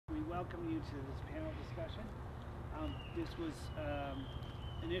welcome you to this panel discussion. This was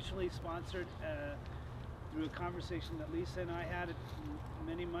initially sponsored through a conversation that Lisa and I had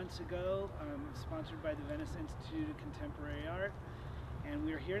many months ago, sponsored by the Venice Institute of Contemporary Art. And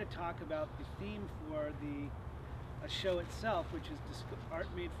we're here to talk about the theme for the show itself, which is art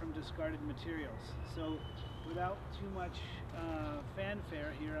made from discarded materials. So without too much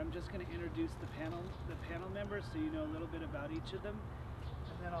fanfare here, I'm just going to introduce the panel members so you know a little bit about each of them.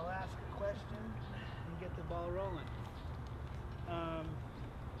 And then I'll ask a question and get the ball rolling.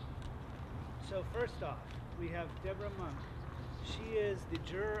 So first off, we have Deborah Monk. She is the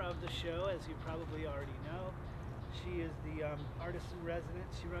juror of the show, as you probably already know. She is the artist in residence.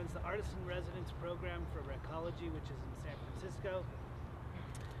 She runs the artist in residence program for Recology, which is in San Francisco.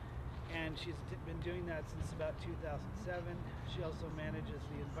 And she's been doing that since about 2007. She also manages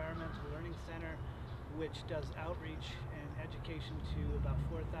the Environmental Learning Center, which does outreach and education to about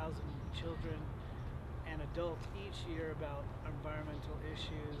 4,000 children and adults each year about environmental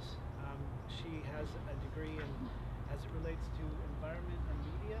issues. She has a degree in, as it relates to environment and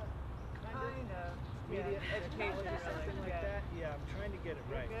media, kind of. Media education or something like that. Yeah, I'm trying to get it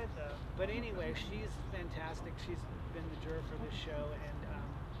right. You're good though. But anyway, she's fantastic. She's been the juror for this show, and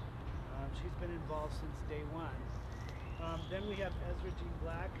she's been involved since day one. Then we have Ezra Jean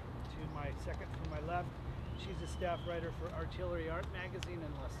Black to my second from my left. She's a staff writer for Artillery Art magazine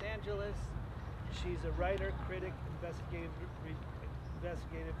in Los Angeles. She's a writer, critic, investigative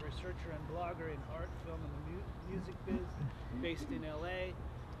researcher, and blogger in art, film, and the music biz, based in LA.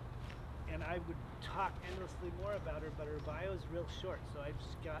 And I would talk endlessly more about her, but her bio is real short, so I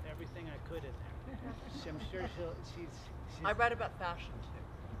just got everything I could in there. I'm sure she's I read about fashion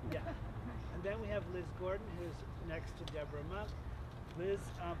too. Yeah. And then we have Liz Gordon, who's next to Deborah Monk. Liz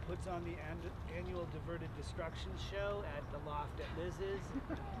puts on the annual Diverted Destruction show at the Loft at Liz's.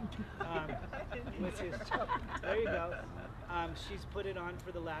 Which is, there you go. She's put it on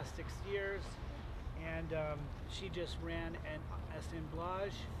for the last 6 years, and she just ran an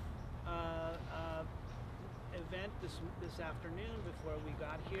assemblage event this afternoon before we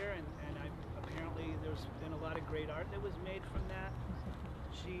got here, and apparently there's been a lot of great art that was made from that.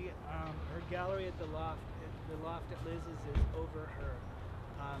 She, her gallery at the Loft at Liz's is over her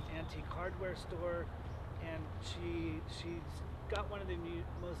antique hardware store, and she's got one of the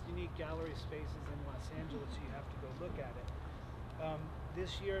most unique gallery spaces in Los Angeles. You have to go look at it.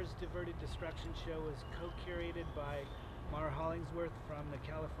 This year's Diverted Destruction show is co-curated by Mara Hollingsworth from the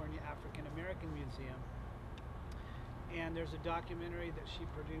California African American Museum. And there's a documentary that she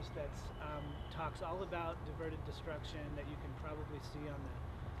produced that talks all about diverted destruction that you can probably see on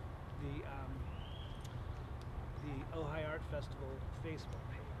the Ojai Art Festival Facebook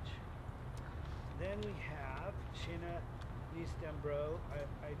page. Then we have Shana Nistembro.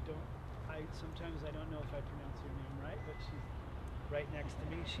 Sometimes I don't know if I pronounce her name right, but she's right next to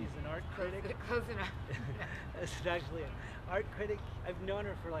me. She's an art critic. Close enough. It's actually an art critic. I've known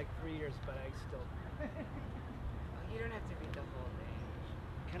her for like 3 years, but I still. You don't have to read the whole thing.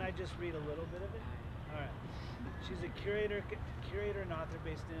 Can I just read a little bit of it? All right. She's a curator and author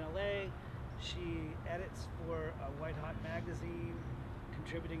based in LA. She edits for White Hot magazine,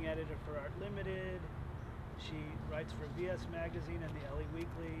 contributing editor for Art Limited. She writes for VS Magazine and the LA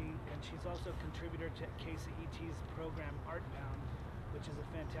Weekly, and she's also a contributor to KCET's program Artbound, which is a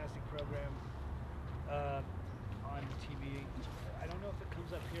fantastic program on TV. I don't know if it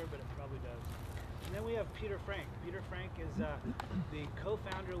comes up here, but it probably does. And then we have Peter Frank. Peter Frank is the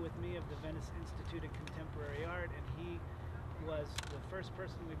co-founder with me of the Venice Institute of Contemporary Art, and he was the first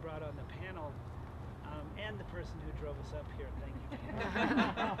person we brought on the panel, and the person who drove us up here. Thank you, Peter.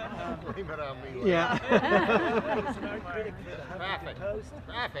 Blame it on me. Yeah. He's an art critic for the Huffington Post,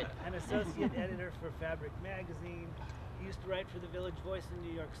 Traffic. an associate editor for Fabric Magazine. He used to write for the Village Voice in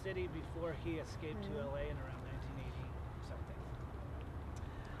New York City before he escaped to LA in around 1980 something.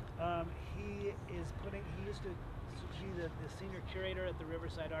 He used to be the senior curator at the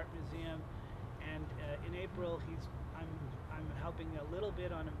Riverside Art Museum, and in April I'm helping a little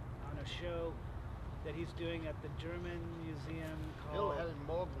bit on a show that he's doing at the German museum called Wilhelm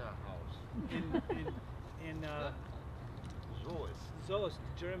Mogner House. in Zoist. Zost,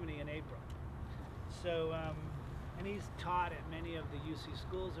 Germany, in April. So, and he's taught at many of the UC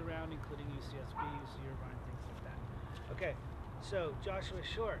schools around, including UCSB, UC Irvine, things like that. Okay, so Joshua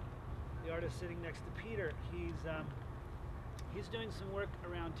Short, the artist sitting next to Peter, he's doing some work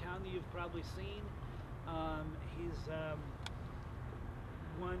around town that you've probably seen. He's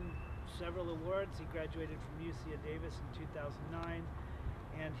won several awards. He graduated from UC Davis in 2009,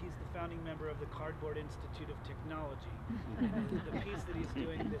 and he's the founding member of the Cardboard Institute of Technology. The piece that he's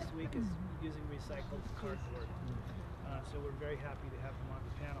doing this week is using recycled cardboard. So we're very happy to have him on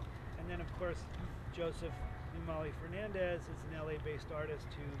the panel. And then, of course, Joseph Numali Fernandez is an LA-based artist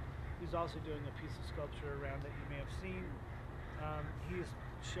who's also doing a piece of sculpture around that you may have seen. He's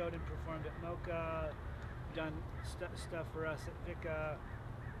showed and performed at MoCA, done stuff for us at VICA,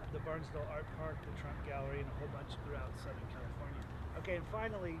 the Barnesdale Art Park, the Trump Gallery, and a whole bunch throughout Southern California. Okay, and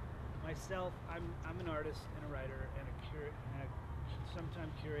finally, myself, I'm an artist and a writer and a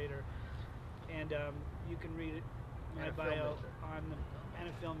sometime curator, and you can read my bio on the, and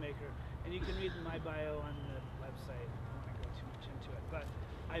a filmmaker, and you can read my bio on the website. I don't want to go too much into it, but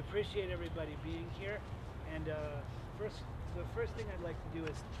I appreciate everybody being here. And the first thing I'd like to do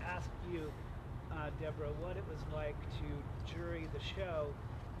is ask you, Deborah, what it was like to jury the show,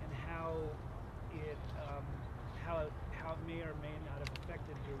 and how it may or may not have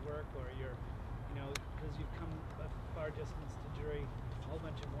affected your work or your, because you've come a far distance to jury a whole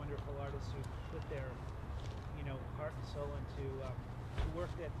bunch of wonderful artists who put their, heart and soul into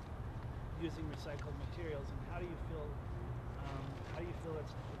work that using recycled materials. And how do you feel?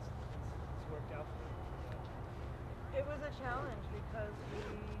 It's worked out for you? It was a challenge because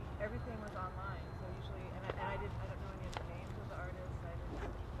everything was online. So usually, and I don't know any of the names of the artists. I didn't have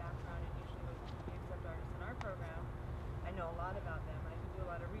any background, and usually when we accept artists in our program, I know a lot about them, and I can do a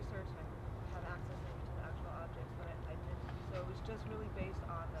lot of research, and I can have access maybe to the actual objects, but I didn't. So it was just really based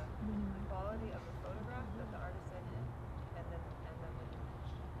on the quality of the photograph that the artist sent in, and then the image,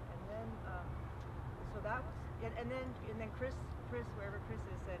 and then so that was, and then Chris, wherever Chris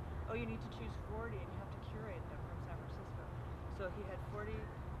is, said, oh, you need to choose 40, and you have to curate them from San Francisco. So he had 40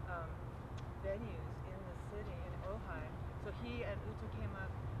 venues in the city in Ojai. So he and Uta came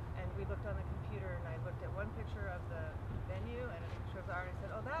up, and we looked on the computer, and I looked at one picture of the venue and a picture of the art, and I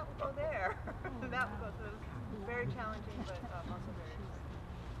said, oh, that will go there. That will go. So it was very challenging, but also very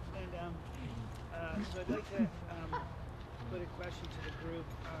exciting. And so I'd like to put a question to the group.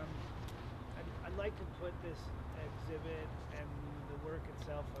 I'd like to put this exhibit and the work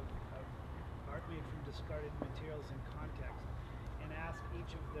itself of art made from discarded materials in context, and ask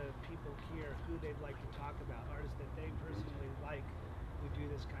each of the people here who they'd like to talk about, artists that they personally like who do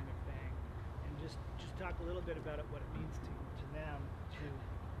this kind of thing, and just talk a little bit about it, what it means to them. You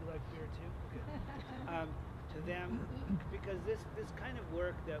like beer too? Okay. To them, because this kind of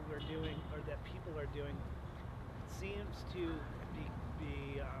work that we're doing, or that people are doing, seems to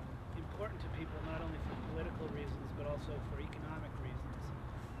be important to people, not only for political reasons but also for economic reasons.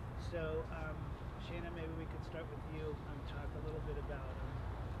 So, Shana, maybe we could start with you and talk a little bit about,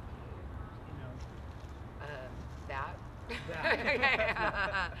 That.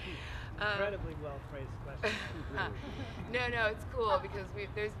 Incredibly well phrased question. No, it's cool because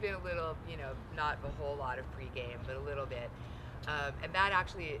there's been a little, not a whole lot of pregame, but a little bit, and that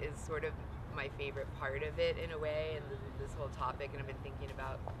actually is sort of my favorite part of it in a way, and this whole topic, and I've been thinking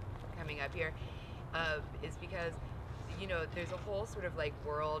about coming up here, is because, there's a whole sort of like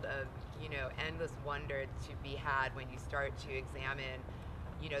world of, endless wonder to be had when you start to examine,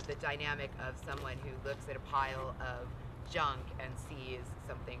 the dynamic of someone who looks at a pile of junk and sees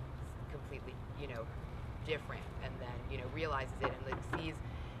something completely, different, and then, realizes it and like sees,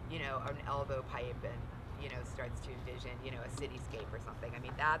 an elbow pipe and, starts to envision, a cityscape or something. I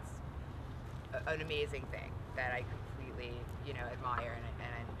mean, that's an amazing thing that I completely, admire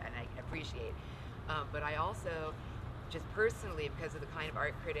and I appreciate. But I also, just personally, because of the kind of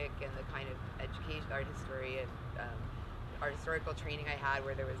art critic and the kind of education, art historian, art historical training I had,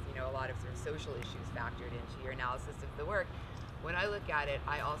 where there was, a lot of sort of social issues factored into your analysis of the work, when I look at it,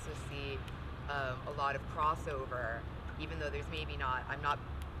 I also see a lot of crossover, even though there's maybe not, I'm not,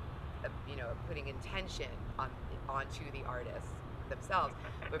 putting intention onto the artists themselves,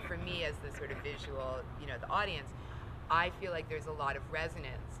 but for me as the sort of visual, the audience, I feel like there's a lot of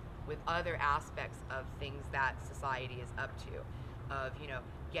resonance with other aspects of things that society is up to, of,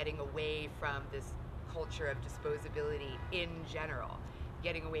 getting away from this culture of disposability in general,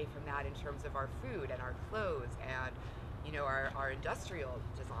 getting away from that in terms of our food and our clothes and, our industrial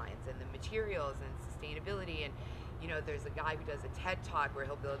designs and the materials and sustainability. And, there's a guy who does a TED Talk where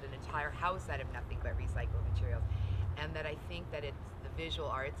he'll build an entire house out of nothing but recycled materials. And that I think that the visual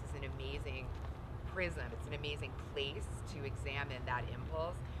arts is an amazing prism. It's an amazing place to examine that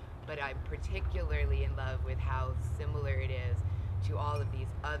impulse. But I'm particularly in love with how similar it is to all of these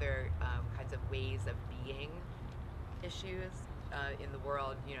other kinds of ways of being issues in the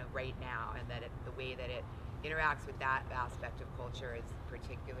world, right now, and that the way that it interacts with that aspect of culture is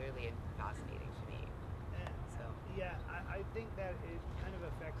particularly fascinating to me. So Yeah, I think that it kind of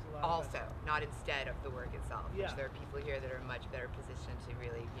affects a lot of Also, us. not instead of the work itself, Yeah. which there are people here that are much better positioned to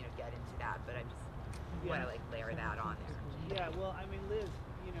really, get into that. But I just want Yeah. to layer that on there. Yeah, well, I mean, Liz,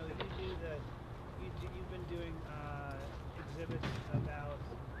 you've been doing exhibits about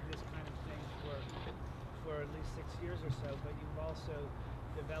this kind of thing for at least 6 years or so, but you've also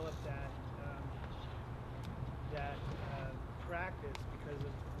developed that practice because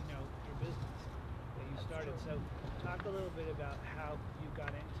of your business that you That's started. true. So, talk a little bit about how you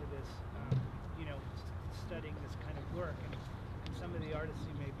got into this, studying this kind of work and some of the artists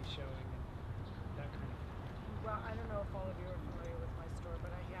you may be showing and that kind of thing. Well, I don't know if all of you are familiar with my store,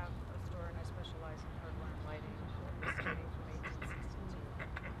 but I have a store and I specialize in hardware and lighting that was dating from 1862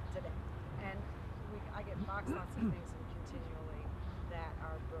 today. And I get box lots of things in continually that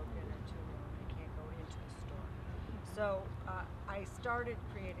are broken or too new and they can't go into the store. So I started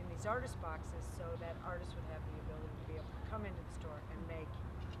creating these artist boxes so that artists would have the ability to be able to come into the store and make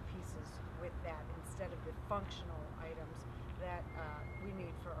pieces with that instead of the functional items that we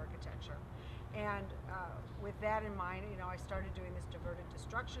need for architecture. And with that in mind, I started doing this diverted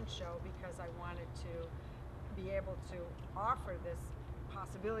destruction show because I wanted to be able to offer this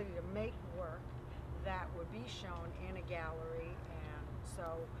possibility to make work that would be shown in a gallery. And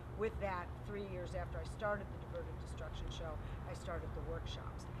so with that, 3 years after I started the diverted destruction show, I started the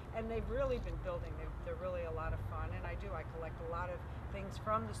workshops. And they've really been building. They're really a lot of fun. And I collect a lot of things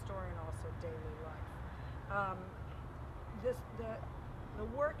from the store and also daily life. The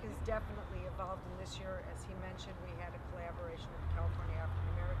work has definitely evolved, and this year, as he mentioned, we had a collaboration with the California African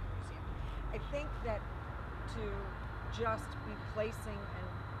American Museum. I think that to just be placing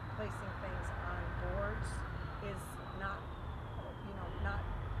things on boards is not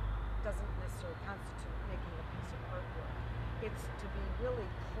doesn't necessarily constitute making a piece of artwork. It's to be really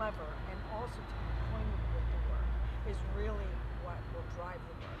clever and also to be poignant with the work is really what will drive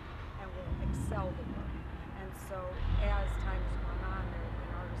the work and will excel the work. And so as time has gone on, there have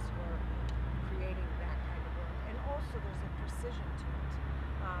been artists who are creating that kind of work. And also there's a precision to it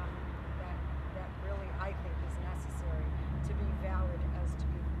that really I think is necessary to be valid as to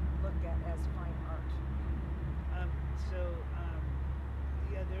be looked at as fine art.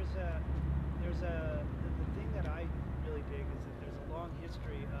 The thing that I really dig is that there's a long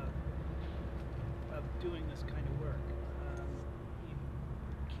history of doing this kind of work.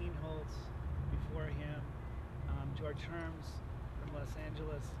 Keenholz before him, George Herms from Los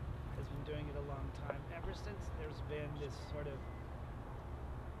Angeles has been doing it a long time. Ever since there's been this sort of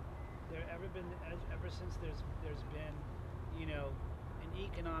ever since there's been an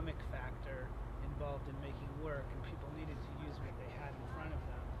economic factor involved in making work and people needed to use what they had in front of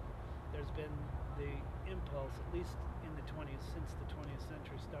them, there's been the impulse, at least since the 20th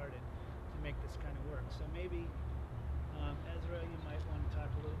century started, to make this kind of work. So maybe Ezra, you might want to talk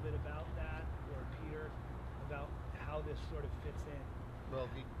a little bit about that, or Peter, about how this sort of fits in. Well,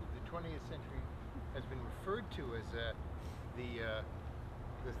 the 20th century has been referred to as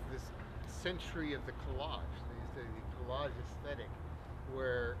this century of the collage, the collage aesthetic,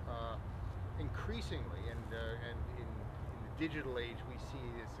 where increasingly, and in the digital age, we see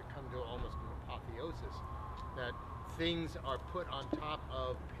this come to almost an apotheosis, that things are put on top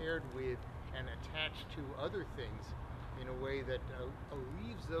of, paired with, and attached to other things in a way that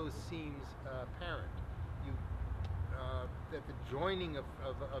leaves those seams apparent. That the joining of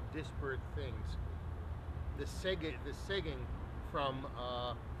disparate things, the segging from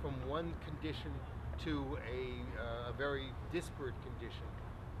one condition to a very disparate condition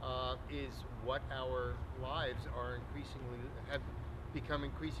is what our lives have become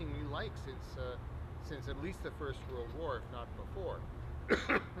increasingly like since at least the First World War, if not before.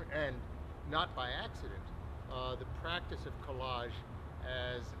 And not by accident, the practice of collage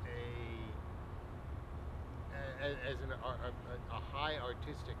as a high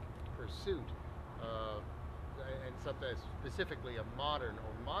artistic pursuit, and something specifically a modern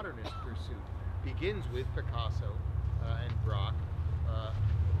or modernist pursuit, begins with Picasso and Braque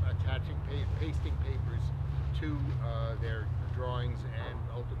pasting papers to their drawings and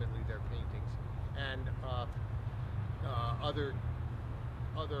ultimately their paintings, and other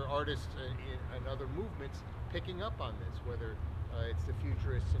artists and other movements picking up on this, whether it's the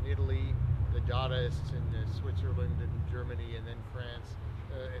Futurists in Italy, the Dadaists in Switzerland and Germany, and then France,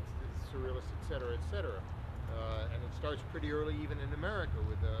 it's the Surrealists, etc., etc. And it starts pretty early even in America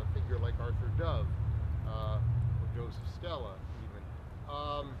with a figure like Arthur Dove, or Joseph Stella even.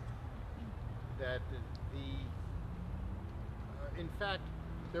 In fact,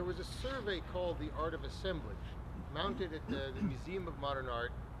 there was a survey called The Art of Assemblage, mounted at the Museum of Modern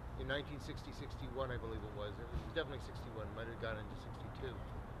Art in 1960, 61, I believe it was. It was definitely 61. Might have gone into 62.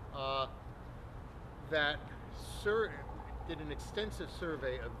 That did an extensive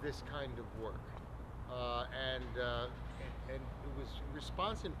survey of this kind of work, and it was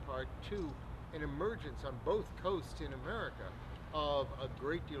response in part to an emergence on both coasts in America of a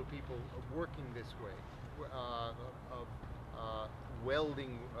great deal of people working this way, of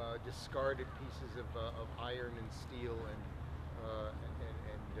welding discarded pieces of iron and steel and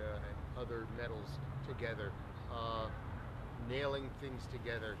other metals together, nailing things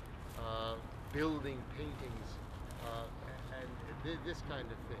together, building paintings, and this kind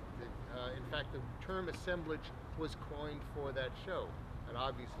of thing. In fact, the term assemblage was coined for that show, and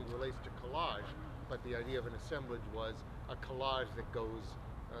obviously relates to collage, but the idea of an assemblage was a collage that goes,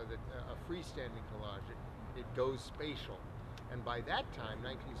 a freestanding collage. It goes spatial. And by that time,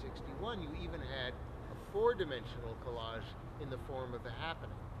 1961, you even had a four-dimensional collage in the form of The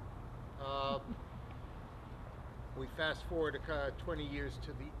Happening. We fast forward 20 years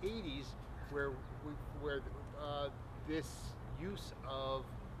to the 80s, where this use of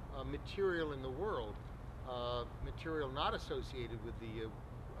material in the world, material not associated with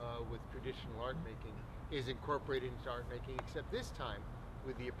with traditional art making, is incorporated into art making. Except this time,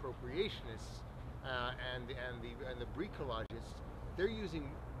 with the appropriationists and the bricolagists, they're using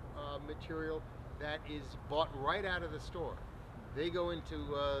material that is bought right out of the store. They go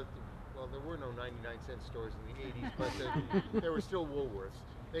into well, there were no 99-cent stores in the 80s, but there were still Woolworths.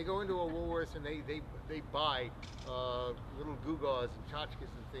 They go into a Woolworths and they buy little gewgaws and tchotchkes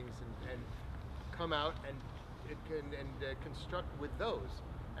and things, and come out and construct with those.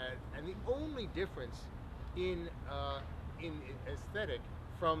 And the only difference in aesthetic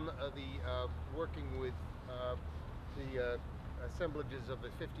from the working with the assemblages of the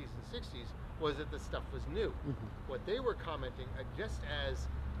 50s and 60s was that the stuff was new. Mm-hmm. What they were commenting, just as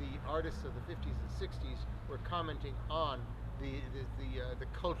the artists of the 50s and 60s were commenting on the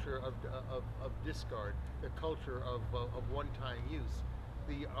culture of discard, the culture of one-time use.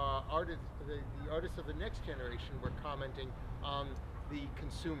 The artists of the next generation were commenting on the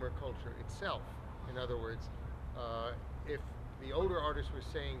consumer culture itself. In other words, if the older artists were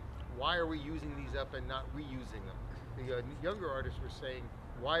saying, "Why are we using these up and not reusing them?" The younger artists were saying,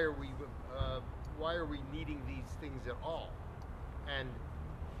 "Why are we needing these things at all?" And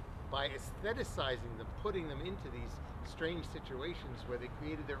by aestheticizing them, putting them into these strange situations where they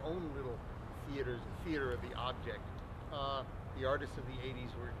created their own little theater of the object, the artists of the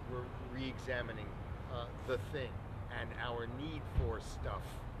 80s were re-examining the thing and our need for stuff.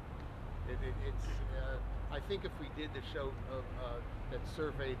 I think if we did the show that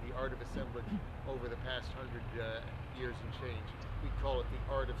surveyed the art of assemblage over the past 100 years and change, we'd call it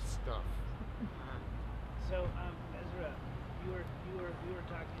the art of stuff. So, Ezra, you were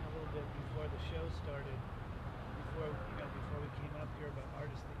talking a little bit before the show started, before we came up here, about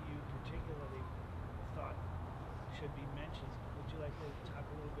artists that you particularly thought should be mentioned. Would you like to talk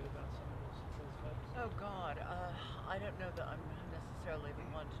a little bit about some of those folks? Oh God, I don't know that I'm necessarily the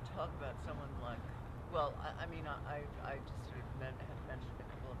one to talk about someone like. Well, I mean, I just sort of have mentioned a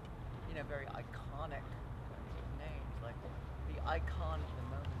couple of, very iconic kinds of names. Like the icon of the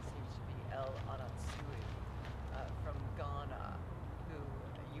moment seems to be El Anatsui from Ghana, who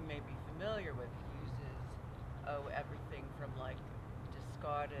you may be familiar with. He uses everything from like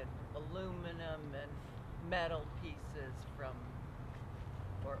discarded aluminum and metal pieces from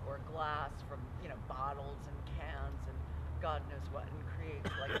or glass from bottles and cans and God knows what, and creates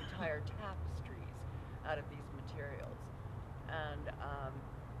like entire tapestries out of these materials. And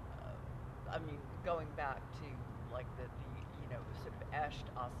I mean, going back to like the sort of etched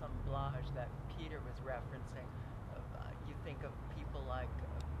assemblage that Peter was referencing, you think of people like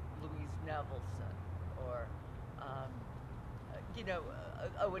Louise Nevelson or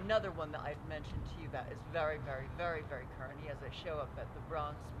another one that I've mentioned to you that is very, very, very, very current. He has a show up at the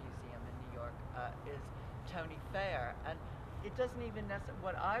Bronx Museum in New York, is Tony Fair. And it doesn't even necessarily,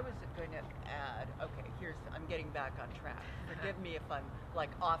 what I was going to add, okay, I'm getting back on track. Forgive me if I'm like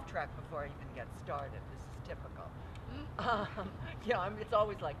off track before I even get started. This is typical. It's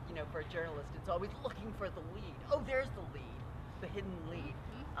always like, for a journalist, it's always looking for the lead. Oh, there's the lead, the hidden lead.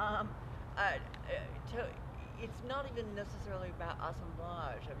 It's not even necessarily about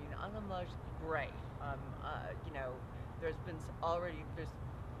assemblage. I mean, assemblage is great. There's there's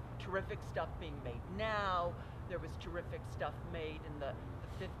terrific stuff being made now. There was terrific stuff made in the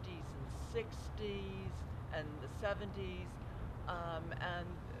 50s and 60s and the 70s, and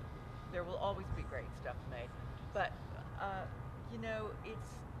there will always be great stuff made. But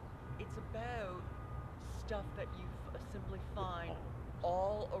it's about stuff that you simply find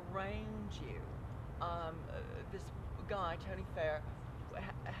all around you. This guy, Tony Fair,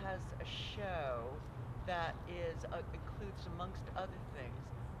 has a show that includes, amongst other things,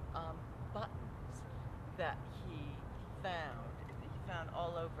 buttons that he found. He found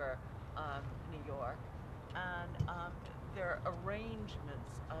all over New York, and there are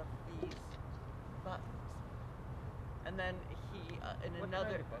arrangements of these buttons. And then he, in What another,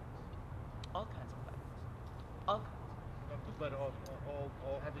 kind of buttons? all kinds of buttons, all kinds. But all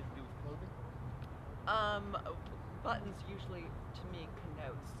having to do with clothing? Buttons usually, to me,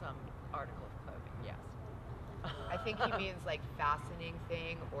 connote some article of clothing. Yes. I think he means like fastening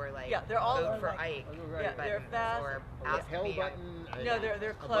thing or like Yeah, they're all vote for like- Ike Oh, right. Yeah, they're buttons or A ask lapel me. button? No,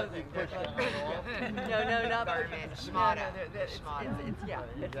 they're a clothing. button you push on and off? No, not Garment, buttons. schmata, No, it's schmata. yeah. Right,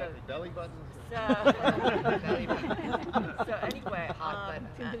 It's exactly. Belly buttons? Belly button. so anyway, Hot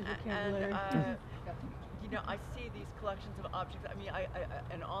button. and you know, I see these collections of objects. I mean, I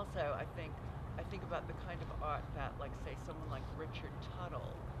and also I think about the kind of art that, like, say, someone like Richard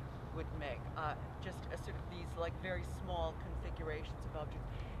Tuttle would make. Just a sort of these like very small configurations of objects.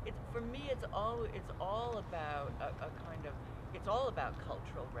 For me, it's all about a kind of, it's all about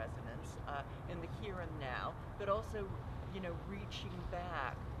cultural resonance in the here and now, but also, you know, reaching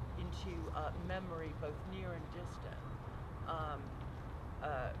back into memory, both near and distant.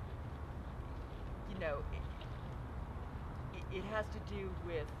 You know, it has to do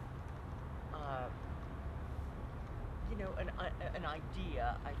with, you know, an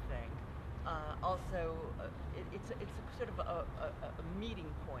idea, I think. Also, it's a sort of a meeting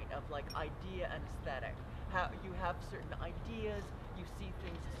point of like idea and aesthetic. How you have certain ideas, you see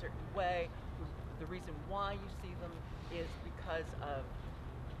things a certain way. The reason why you see them is because of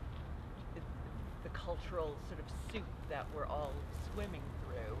the cultural sort of soup that we're all swimming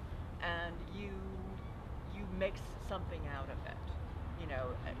through, and you make something out of it. You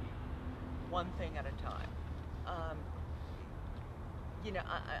know, one thing at a time. You know,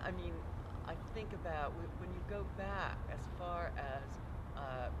 I mean, I think about when you go back as far as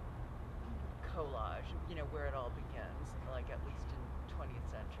collage, you know, where it all begins, like at least in 20th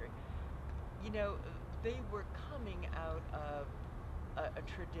century, you know, they were coming out of a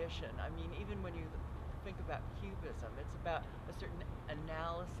tradition. I mean, even when you think about Cubism, it's about a certain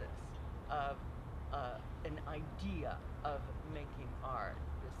analysis of an idea of making art,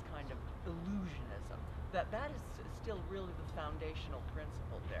 this kind of illusionism. That is still really the foundational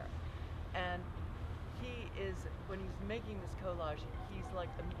principle there. And he is, when he's making this collage, he's like,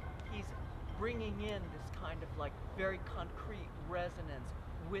 he's bringing in this kind of like very concrete resonance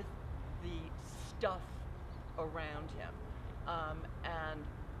with the stuff around him. And,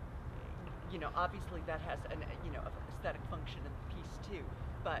 you know, obviously that has an, you know, aesthetic function in the piece too,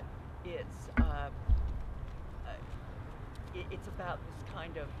 but it's about this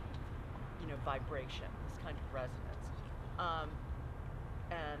kind of, you know, vibration, this kind of resonance,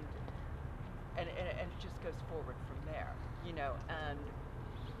 and it just goes forward from there, you know, and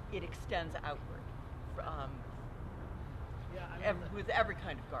it extends outward, Yeah, I mean, with every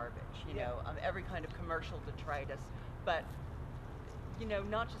kind of garbage, you Yeah. know, every kind of commercial detritus, but, you know,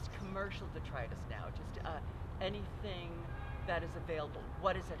 not just commercial detritus now, just anything that is available,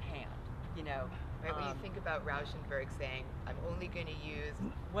 what is at hand, you know. Right, when you think about Rauschenberg saying, I'm only going to use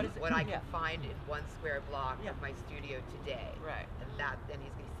What is it? what I can Yeah. find in 1 square block Yeah. of my studio today. Right. And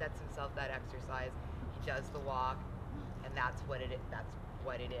he sets himself that exercise, he does the walk, and that's what it is.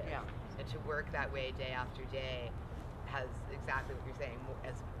 Yeah. And to work that way day after day has exactly what you're saying,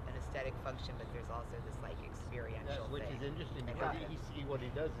 as an aesthetic function, but there's also this like experiential Which thing. is interesting And because how- what he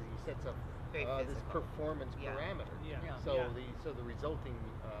does is he sets up Very this physical. performance Yeah. parameter. Yeah. Yeah. So the resulting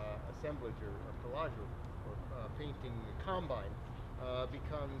assemblage or collage or painting combine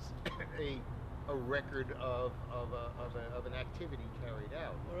becomes a record of an activity carried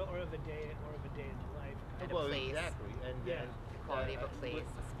out. or of a day in the life. And a Well, place. exactly, and Yeah. The quality of a place.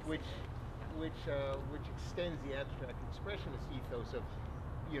 which extends the abstract expressionist ethos of,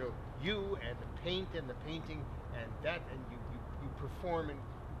 you know, you and the paint and the painting and you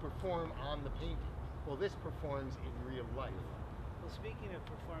perform on the painting. Well, this performs in real life. Well, speaking of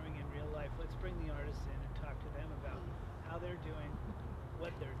performing in real life, let's bring the artists in and talk to them about how they're doing,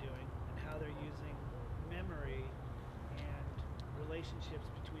 what they're doing, and how they're using memory and relationships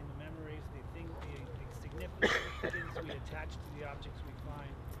between the memories, the significant things we attach to the objects we find,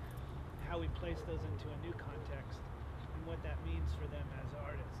 how we place those into a new context, and what that means for them as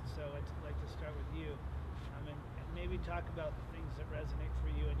artists. So I'd like to start with you, and maybe talk about the things that resonate for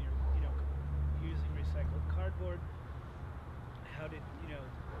you in your, you know, using recycled cardboard. How did, you know,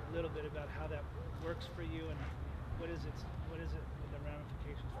 a little bit about how that works for you, and what is it? What is it with the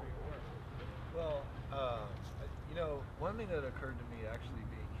ramifications for your work? Well, one thing that occurred to me actually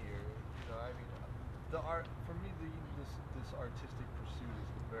being here, I mean, the art for me, this artistic pursuit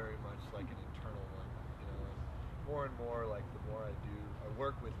is very much like an internal one, and more and more, like the more I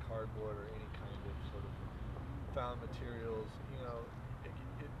work with cardboard or any kind of sort of found materials,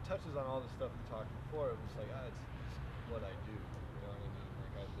 it touches on all the stuff we talked before. It was like, it's what I do, you know what I mean?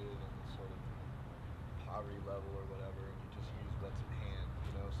 Like I live in this sort of poverty level or whatever, and you just use what's in hand,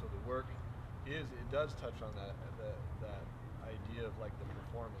 So the work it does touch on that idea of like the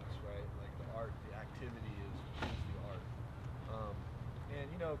performance, right? Like the art, the activity is the art. And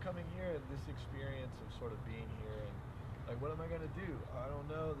coming here and this experience of sort of being here and like, what am I gonna do? I don't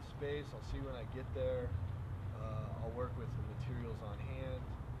know the space. I'll see when I get there. I'll work with the materials on hand,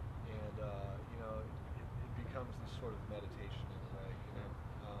 and it becomes this sort of meditation in a way,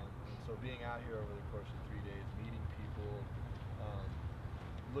 And so being out here over the course of 3 days, meeting people,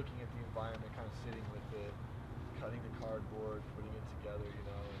 looking at the environment, kind of sitting with it, cutting the cardboard, putting it together, and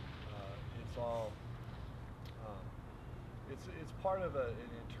it's all it's part of an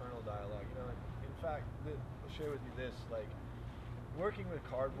internal dialogue, In fact, I'll share with you this, like working with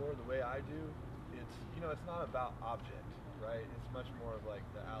cardboard the way I do, it's it's not about object, right? It's much more of like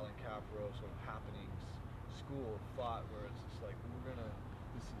the Alan Capro sort of happenings school of thought, where it's just like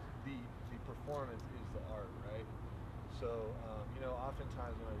this is the performance is the art, right? So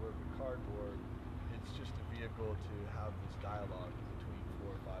oftentimes when I work with cardboard, it's just a vehicle to have this dialogue between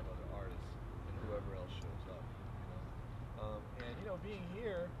 4 or 5 other artists and whoever else shows up. And being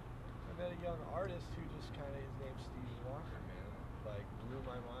here, I met a young artist who just kind of, his name's Steve Walker, man, like blew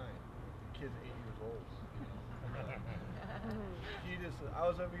my mind. The kid's 8 years old. I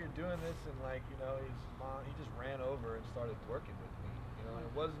was over here doing this, and like his mom, he just ran over and started working with me. And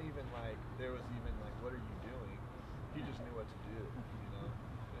it wasn't even like there was even like, what are you doing? He just knew what to do. And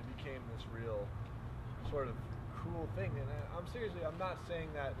it became this real sort of cool thing. And I'm not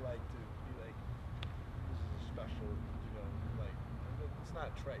saying that like to be like this is a special, like it's not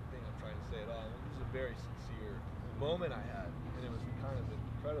a trite thing I'm trying to say at all. This is a very sincere moment I had, and it was kind of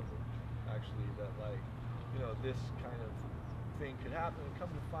incredible, actually, that like this kind of thing could happen. And come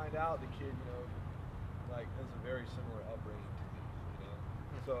to find out, the kid, like has a very similar upbringing to me,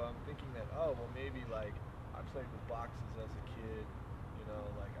 So I'm thinking that, oh well, maybe like I played with boxes as a kid,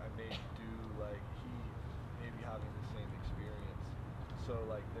 like I may do like he maybe having the same experience. So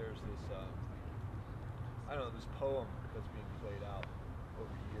like there's this I don't know, this poem that's being played out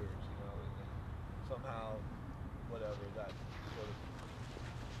over years, and then somehow whatever that sort of,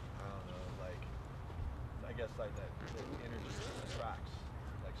 I don't know, like I guess like that energy attracts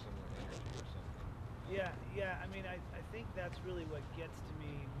like similar energy or something. Yeah. I mean, I think that's really what gets to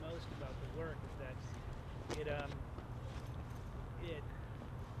me most about the work, is that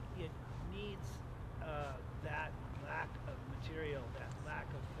it needs that lack of material, that lack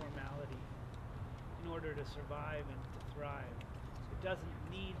of formality, in order to survive and to thrive. It doesn't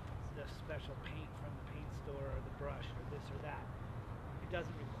need the special paint from the paint store or the brush or this or that. It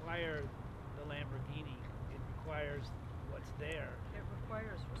doesn't require the Lamborghini. It requires what's there. It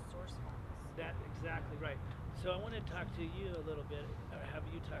requires resourcefulness. That's exactly right. So I want to talk to you a little bit, or have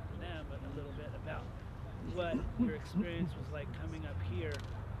you talk to them a little bit about what your experience was like coming up here,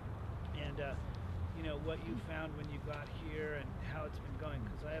 and what you found when you got here and how it's been going.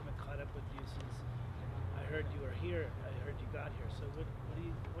 Because I haven't caught up with you since I heard you were here. I heard you got here. So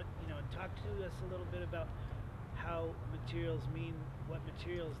and talk to us a little bit about how materials mean, what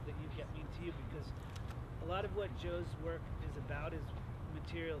materials that you get mean to you, because a lot of what Joe's work is about is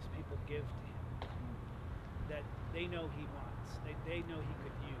materials people give to him that they know he wants, they know he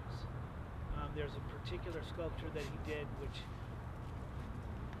could use. There's a particular sculpture that he did, which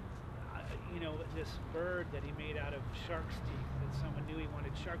this bird that he made out of shark's teeth, that someone knew he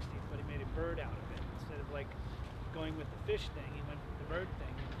wanted shark's teeth, but he made a bird out of it. Instead of like going with the fish thing, he went with the bird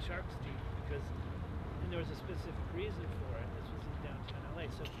thing and shark's teeth, and there was a specific reason for it. This was in downtown LA.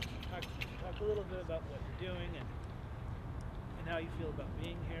 So talk a little bit about what you're doing and how you feel about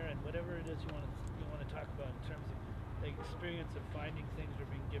being here, and whatever it is you want to talk about in terms of the experience of finding things or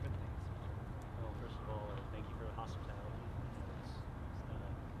being given things. Well, first of all, thank you for the hospitality.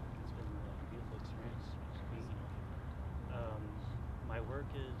 It's been a beautiful experience just being here. My work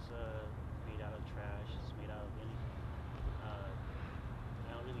is made out of trash. It's made out of anything.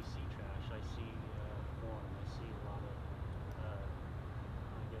 I don't really see trash. I see form. I see a lot of,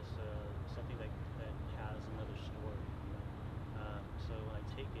 I guess, something that has another story. So when I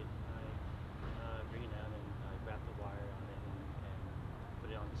take it, I bring it down and I wrap the wire on it and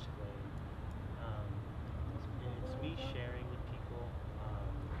put it on display. It's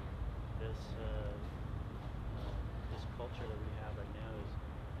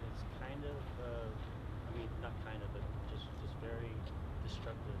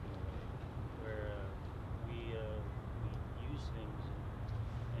destructive in a way, where we use things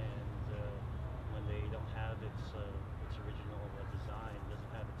and when they don't have its original design,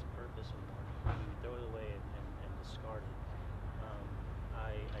 doesn't have its purpose anymore, we throw it away and discard it.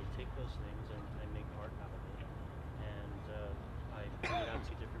 I take those things and I make art out of it, and I bring it out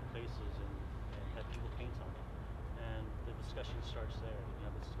to different places and have people paint on it. And the discussion starts there. You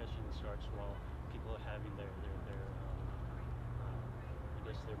know, the discussion starts while people are having their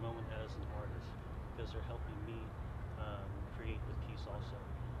I guess their moment as an artist, because they're helping me create the piece also.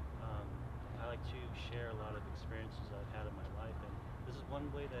 I like to share a lot of experiences I've had in my life, and this is one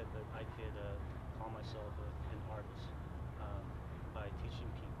way that I could call myself an artist, by teaching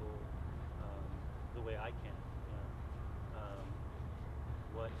people the way I can, you know,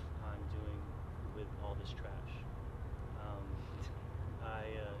 what I'm doing with all this trash. I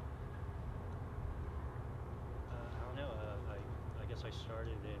don't know. I guess I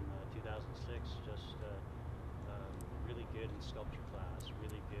started in 2006, just really good in sculpture class,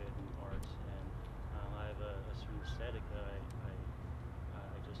 really good in art, and I have a certain aesthetic that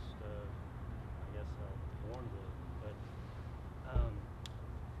I just I guess born with. But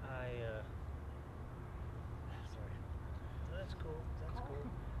sorry. So that's cool. That's cool.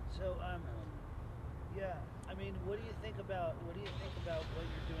 So yeah. I mean, what do you think about what you're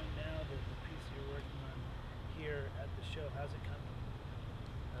doing now? The piece you're working on here at the show. How's it coming?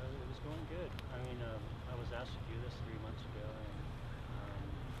 It was going good. I mean, I was asked to do this 3 months ago,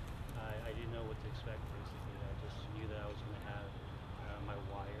 and I didn't know what to expect. Basically, I just knew that I was going to have my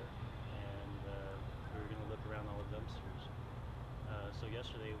wire, and we were going to look around all the dumpsters. So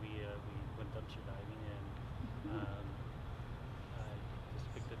yesterday we went dumpster diving, and I just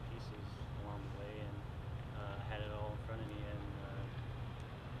picked up pieces along the way, and I had it all in front of me. And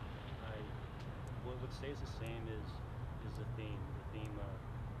what stays the same is the theme. The theme of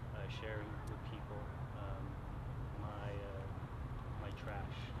sharing with people my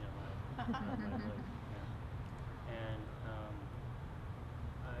trash, you know, my life. Yeah. And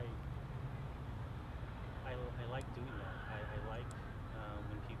I like doing that. I like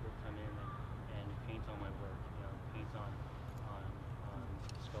when people come in and paint on my work, you know, paint on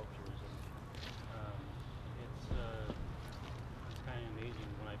sculptures, and it's kind of amazing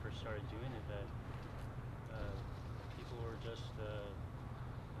when I first started doing it that people were just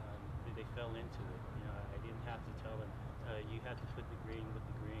they fell into it. You know, I didn't have to tell them you had to put the green with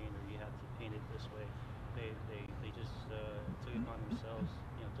the green, or you had to paint it this way. They just took it upon themselves.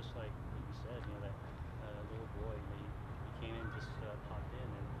 You know, just like you said, you know, that little boy, he came in, just popped in,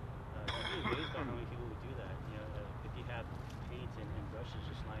 and you'd be amazed by how many people would do that. You know, if you have paint and brushes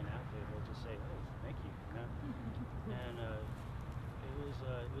just lying out there, they'll just say, "Oh, thank you." You know, and it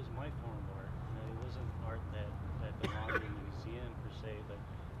was my form of art. You know, it wasn't art that belonged in a museum per se, but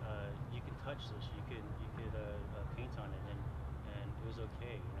you can touch this. You could paint on it, and it was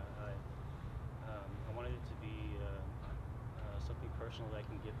okay. You know, I wanted it to be something personal that I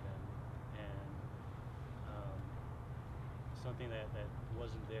can give them, and something that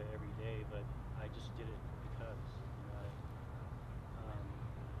wasn't there every day, but I just did it because. You know,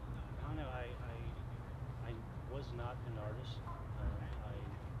 I don't know. I was not an artist.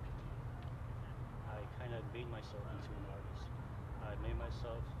 I kind of made myself into an artist. I made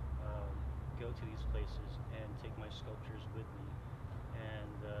myself go to these places and take my sculptures with me,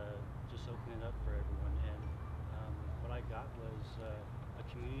 and just open it up for everyone. And what I got was a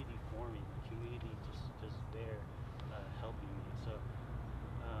community forming, a community just there helping me. So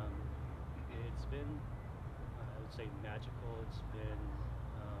it's been, I would say, magical. It's been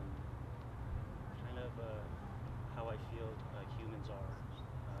kind of how I feel humans are.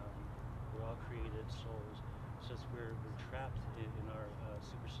 We're all creative souls. It's just we're trapped in our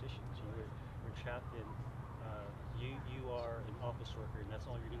superstitions. You know, we're trapped in you are an office worker, and that's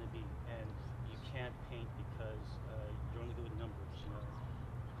all you're going to be, and you can't paint because you're only good with numbers. You know,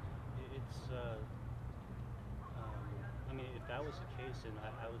 it's I mean, if that was the case, then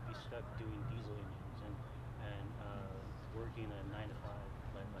I would be stuck doing diesel engines and working a 9 to 5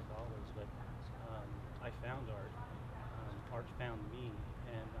 like always. But I found art. Art found me,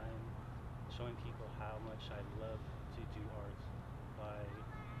 and I'm showing people how much I love to do art by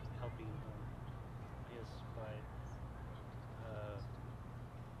helping them. Yes, by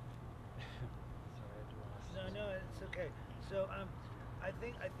sorry, I lost. No, it's okay. So I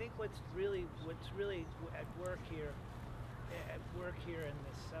think what's really at work here in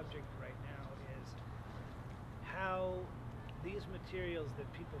this subject right now is how these materials that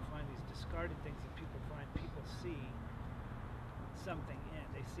people find, these discarded things that people find, people see something in.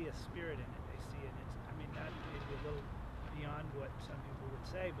 They see a spirit in it. They see it. I mean, that may be a little beyond what some people would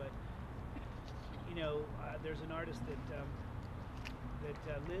say, but there's an artist that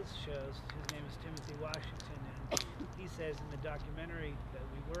Liz shows. His name is Timothy Washington, and he says in the documentary that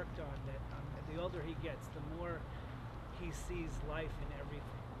we worked on that the older he gets, the more he sees life in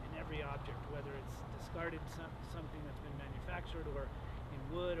every object, whether it's discarded something that's been manufactured or in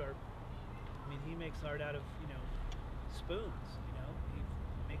wood, or he makes art out of spoons. He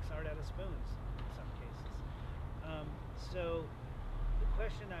makes art out of spoons in some cases. So the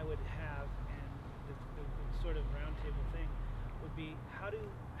question I would have, and the sort of roundtable thing, would be how do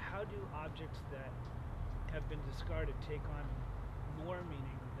objects that have been discarded take on more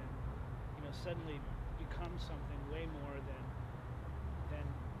meaning than suddenly become something way more than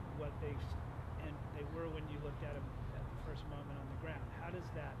what they were when you looked at them at the first moment on the ground. How does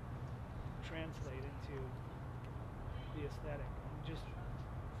that translate into the aesthetic? I'm just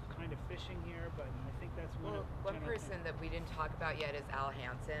kind of fishing here, but I think that's one person that we didn't talk about yet is Al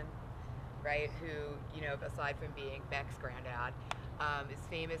Hansen, right? Who, aside from being Beck's granddad, is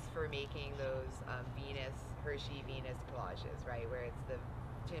famous for making those Hershey Venus collages, right? Where it's the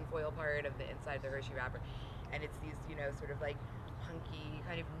tinfoil part of the inside of the Hershey wrapper, and it's these, sort of like punky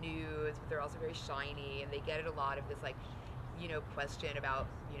kind of nudes, but they're also very shiny, and they get at a lot of this question about,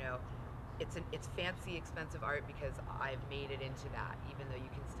 it's fancy, expensive art because I've made it into that, even though you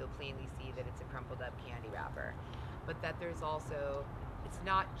can still plainly see that it's a crumpled up candy wrapper. But that there's also, it's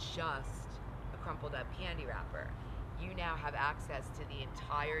not just a crumpled up candy wrapper. You now have access to the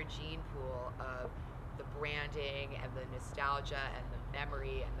entire gene pool of the branding and the nostalgia and the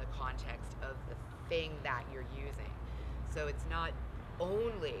memory and the context of the thing that you're using. So it's not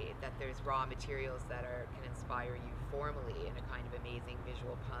only that there's raw materials that can inspire you formally in a kind of amazing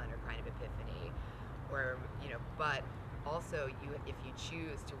visual pun or kind of epiphany, or but also if you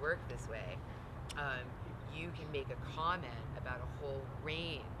choose to work this way, you can make a comment about a whole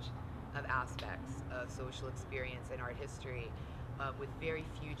range of aspects of social experience and art history with very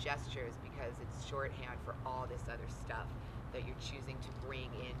few gestures, because it's shorthand for all this other stuff that you're choosing to bring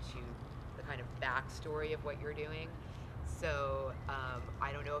into the kind of backstory of what you're doing. So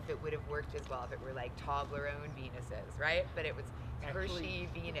I don't know if it would have worked as well if it were like Toblerone Venuses, right? But it was Hershey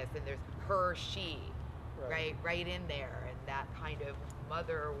Venus, and there's Hershey, right in there, and that kind of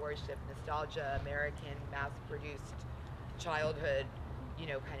mother worship, nostalgia, American mass-produced childhood,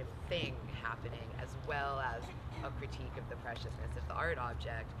 kind of thing happening, as well as a critique of the preciousness of the art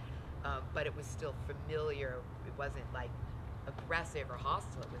object. But it was still familiar. It wasn't like aggressive or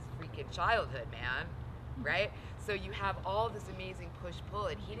hostile. It was freaking childhood, man. Right? So you have all this amazing push-pull,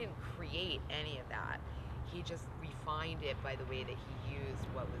 and he didn't create any of that. He just refined it by the way that he used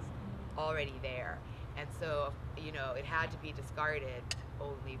what was already there. And so, it had to be discarded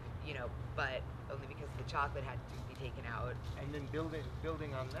only, but only because the chocolate had to be taken out. And then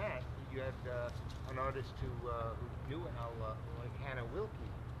building on that, you had an artist who knew Al, like Hannah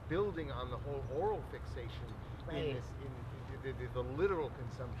Wilkie, building on the whole oral fixation in the literal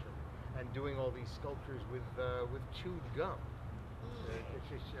consumption, and doing all these sculptures with chewed gum.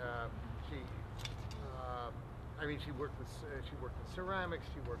 She worked with ceramics,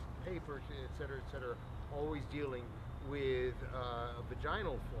 she worked with paper, et cetera, always dealing with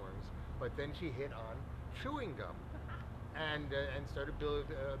vaginal forms. But then she hit on chewing gum, and started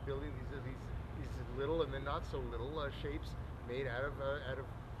building these little and then not so little shapes made out of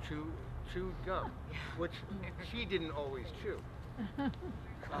chewed gum, which she didn't always chew.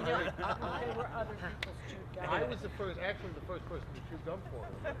 There were other people's chewed gum. I was the first person to chew gum for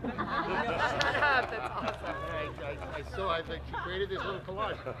her. That's awesome. I think she created this little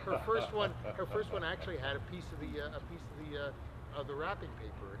collage. Her first one actually had a piece of the wrapping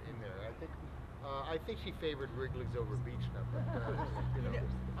paper in there. I think she favored Wrigley's over Beach Nut.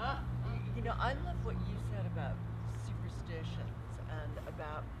 I love what you said about superstitions and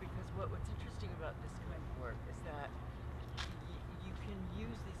because what's interesting about this kind of work is that you can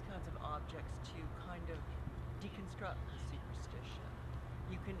use these kinds of objects to kind of deconstruct the superstition.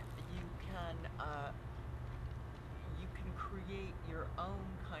 You can create your own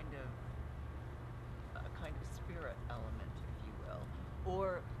kind of spirit element, if you will,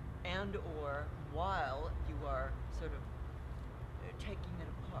 or while you are sort of taking it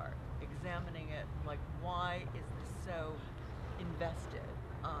apart, examining it, like, why is this so invested?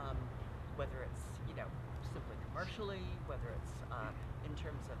 Whether it's simply commercially, whether it's in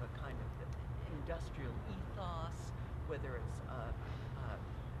terms of a kind of industrial ethos, whether it's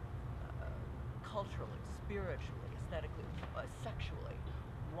culturally, spiritually, aesthetically, sexually.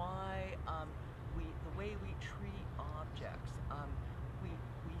 Why the way we treat objects, we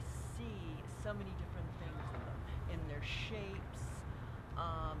see so many different things in them, in their shapes,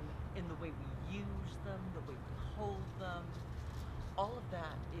 in the way we use them, the way we hold them. All of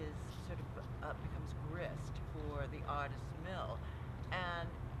that is sort of becomes grist for the artist's mill, and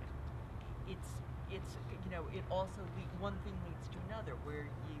it's it also one thing leads to another, where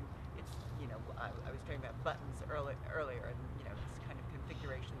I was talking about buttons earlier, and this kind of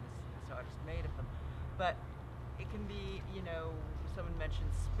configuration this artist made of them, but it can be, someone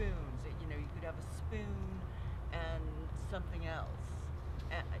mentioned spoons. You could have a spoon and something else,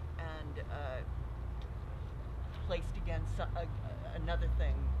 and placed against another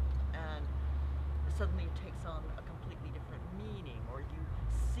thing, and suddenly it takes on a completely different meaning, or you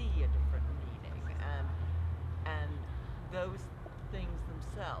see a different meaning, and those things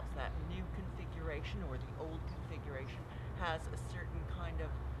themselves, that new configuration or the old configuration, has a certain kind of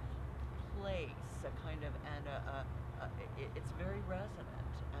place, a kind of, and it's very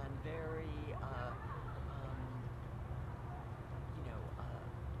resonant and very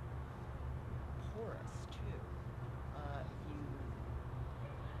porous too.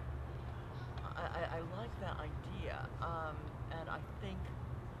 I like that idea, and I think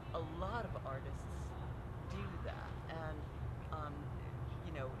a lot of artists do that, and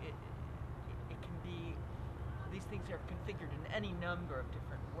it can be, these things are configured in any number of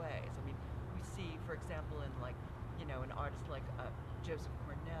different ways. I mean, we see, for example, in an artist like Joseph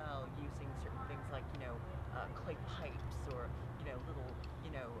Cornell using certain things like clay pipes, or little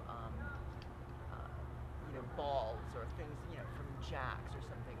balls, or things from jacks or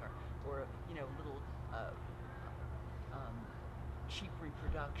something, or little cheap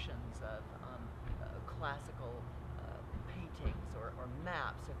reproductions of classical paintings, or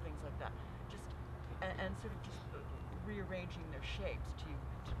maps, or things like that. Just and sort of just rearranging their shapes to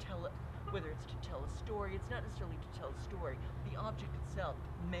tell it, whether it's to tell a story. It's not necessarily to tell a story. The object itself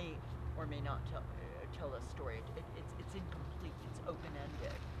may or may not tell a story. It's incomplete. It's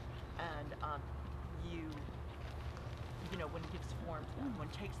open-ended, and one gives form to that. One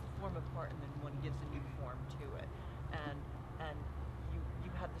takes the form apart, and then one gives a new form to it, and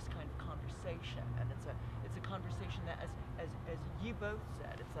you have this kind of conversation, and it's a conversation that, as you both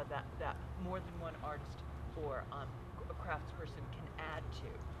said, it's that more than one artist or a craftsperson can add to,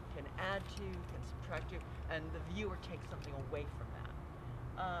 can subtract to, and the viewer takes something away from that.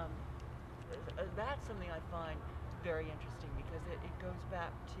 That's something I find very interesting, because it goes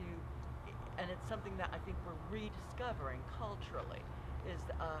back to, and it's something that I think we're rediscovering culturally, is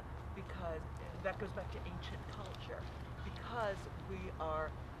because that goes back to ancient culture, because we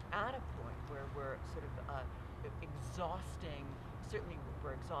are at a point where we're sort of exhausting, certainly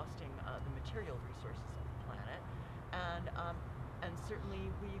we're exhausting the material resources of the planet, and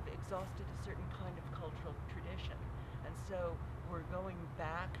certainly we've exhausted a certain kind of cultural tradition, and so we're going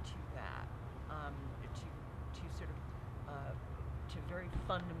back to that, to sort of to very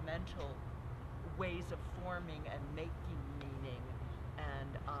fundamental ways of forming and making meaning,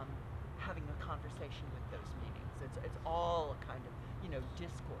 and having a conversation with those meanings. It's all a kind of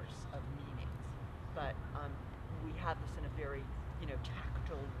discourse of meanings, but we have this in a very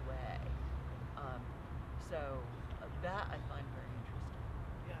tactile way. So that I find very interesting.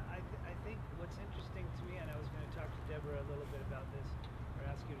 Yeah, I think what's interesting to me, and I was going to talk to Deborah a little bit about this, or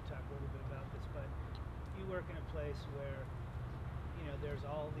ask you to talk a little bit about this, but you work in a place where there's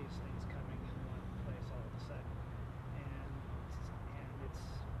all these things coming in one place all of a sudden, and it's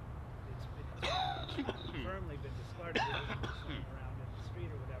been firmly been discarded. It isn't just thrown around in the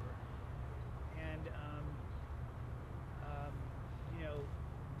street or whatever, and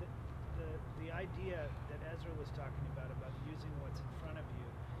the idea that Ezra was talking about using what's in front of you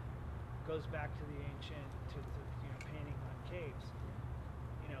goes back to the ancient, to painting on caves,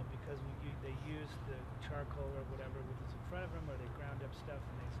 because they used the charcoal or whatever was in front of them, or they ground up stuff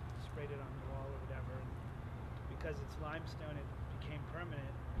and they sprayed it on the wall or whatever, and because it's limestone, it became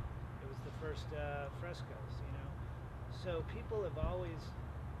permanent. It was the first frescoes, so people have always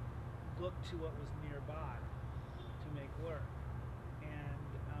looked to what was nearby to make work, and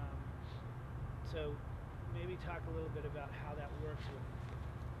so maybe talk a little bit about how that works with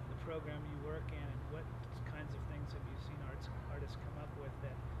the program you work in, and what kinds of things have you seen artists come up with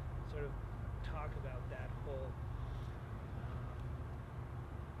that sort of talk about that whole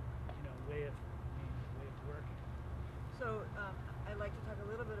way of working. So I'd like to talk a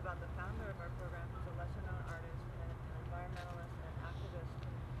little bit about the founder of our program, who's a lesser-known artist and an environmentalist and an activist.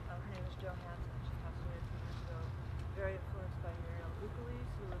 Her name is Jo Hansen. She passed away a few years ago. Very influenced by Muriel Ukulis,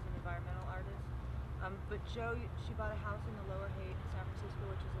 who was an environmental artist. But Jo, she bought a house in the Lower Haight in San Francisco,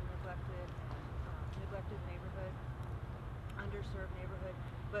 which is a neglected neighborhood, underserved neighborhood.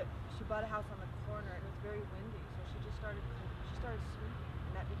 But she bought a house on the corner, and it was very windy, so she just started sweeping,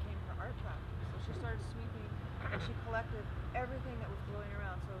 and that became her art practice. So she started sweeping, and she collected everything that was blowing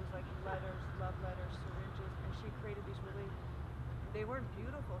around. So it was like letters, love letters, syringes, and she created these really, they weren't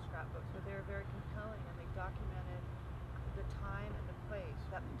beautiful scrapbooks, but they were very compelling, and they documented the time and the place,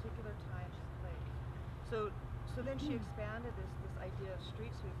 that particular time and place. So then she expanded this idea of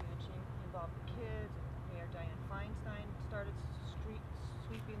street sweeping, and she involved the kids, and Mayor Dianne Feinstein started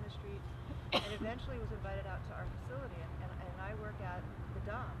sweeping the streets, and eventually was invited out to our facility, and I work at the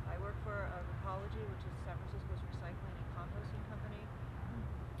Dump. I work for Recology, which is San Francisco's recycling and composting company,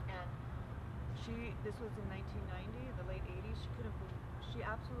 and this was in 1990, the late 80s, she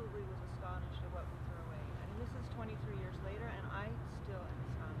absolutely was astonished at what we threw away. I mean, this is 23 years later, and I still am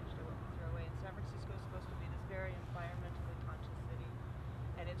astonished at what we throw away. And San Francisco is supposed to be this very environmentally conscious city,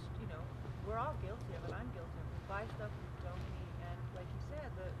 and it's, we're all guilty of it. I'm guilty of it. We buy stuff we don't need, and like you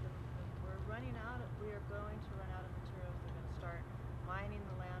said, we are going to run out of materials. We're going to start mining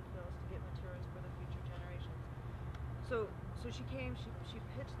the landfills to get materials for the future generations. So she came, she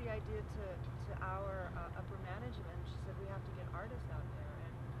pitched the idea to our upper management. She said, we have to get artists out there,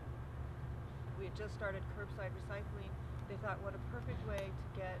 and we had just started curbside recycling. They thought, what a perfect way to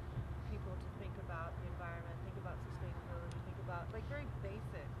get people to think about the environment, think about sustainability, think about like very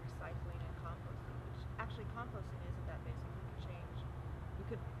basic recycling and composting, which actually composting isn't that basic. We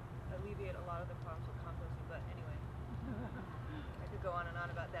could alleviate a lot of the problems with composting, but anyway, I could go on and on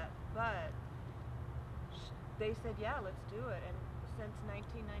about that. But they said, yeah, let's do it. And since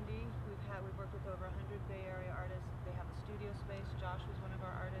 1990, we've worked with over 100 Bay Area artists. They have a studio space. Josh was one of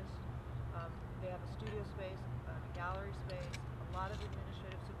our artists. They have a studio space, a gallery space, a lot of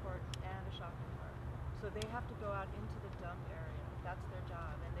administrative support, and a shopping cart. So they have to go out into the dump area. That's their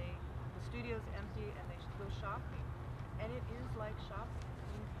job. And the studio's empty, and they go shopping. And it is like shopping. I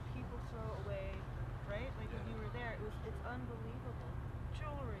mean, people throw away, right? Like when you were there, it's unbelievable.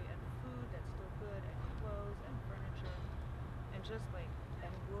 Jewelry and food that's still good, and clothes and furniture, and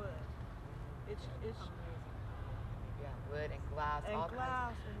and wood. It's Yeah, wood and glass, and all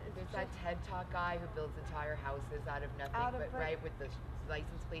glass, kinds. and it's There's that TED Talk guy who builds entire houses out of nothing, right, with the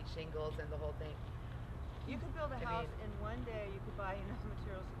license plate shingles and the whole thing. You could build a house in one day. You could buy enough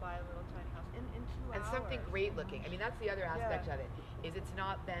materials to buy a little tiny house in 2 hours. And something great looking. I mean, that's the other aspect of it. Is it's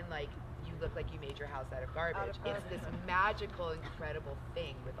not then like you look like you made your house out of garbage. It's this magical, incredible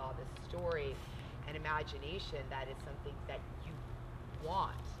thing with all this story and imagination that is something that you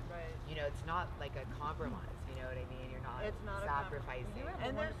want. Right. It's not like a compromise. You know what I mean? You're not sacrificing. You have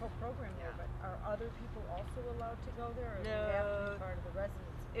And a there's- wonderful program there, but are other people also allowed to go there, or do No. they have to be part of the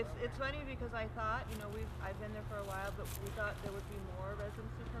residency It's funny because I thought, I've been there for a while, but we thought there would be more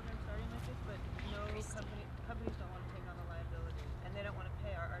residency programs starting like this, but no companies don't want to take on the liability, and they don't want to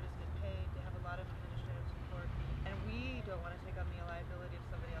pay. Our artists get paid. They have a lot of administrative support, and we don't want to take on the liability of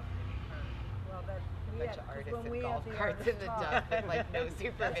somebody else getting hurt. Well, that A bunch of artists when and we golf had the carts in the artist dump with like no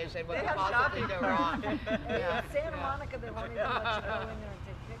supervision. What They could have possibly shopping go wrong? In Santa Yeah. Monica, they won't even let you go in there and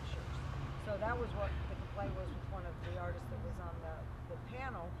take pictures. So that was what the complaint was with one of the artists that was on the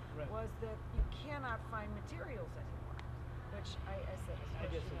panel, Right. was that you cannot find materials anymore. Which I said, I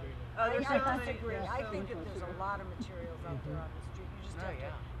disagree with Oh, there's so I many- disagree. there's I so think many. that there's a lot of materials out there on the street. You just Oh, have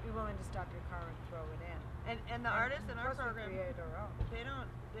yeah. to be willing to stop your car and throw it in. And the artists in our plus we program, create our own.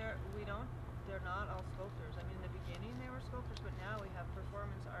 they're not all sculptors. I mean, in the beginning they were sculptors, but now we have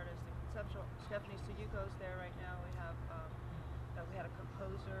performance artists and conceptual. Stephanie Suyuko's there right now. We have we had a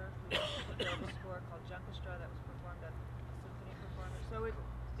composer who built a score called Junkastra that was performed at a symphony performance. So it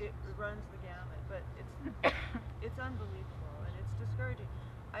runs the gamut, but it's unbelievable and it's discouraging.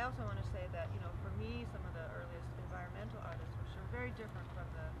 I also want to say that for me, some of the earliest environmental artists, which are very different from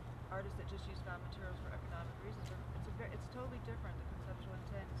the artists that just use found materials for economic reasons, it's totally different. The conceptual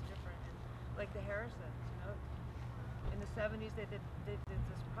intent is different, and like the Harrisons, in the 70s they did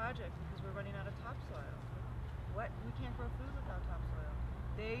this project because we're running out of topsoil. We can't grow food without topsoil.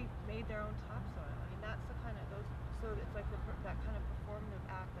 They made their own topsoil. I mean, that's the kind of so it's like that kind of performative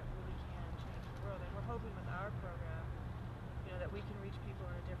act that really can change the world. And we're hoping with our program, that we can reach people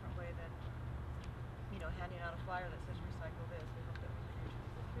in a different way than, handing out a flyer that says recycle this. We hope that we can reach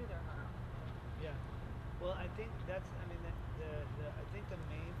people through their home. Yeah. Well, I think that's. I mean, I think the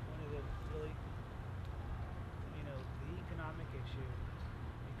main one of the really, the economic issue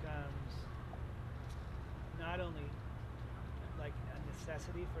becomes not only like a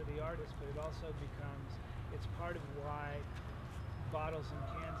necessity for the artist, but it also becomes it's part of why bottles and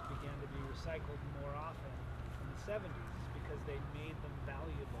cans began to be recycled more often in the 70s, because they made them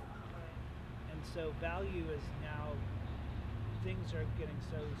valuable. And so value is now, things are getting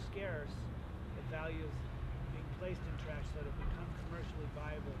so scarce that value is being placed in trash so that it become commercially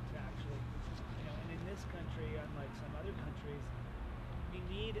viable to actually, and in this country, unlike some other countries, we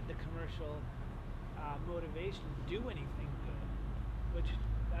need the commercial motivation to do anything good, which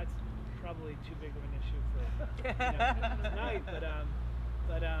that's probably too big of an issue for tonight.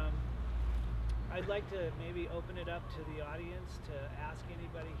 But I'd like to maybe open it up to the audience to ask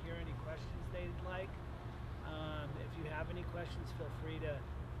anybody here any questions they'd like. If you have any questions, feel free to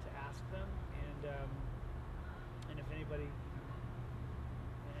ask them. And if anybody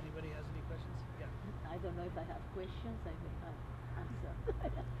has any questions, yeah. I don't know if I have questions. I may have answer.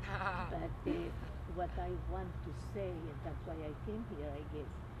 But what I want to say, and that's why I came here, I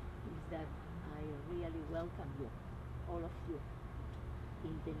guess, is that I really welcome you, all of you,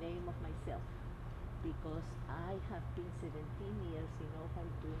 in the name of myself, because I have been 17 years in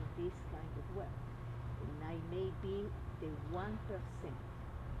Ohio doing this kind of work, and I may be the 1%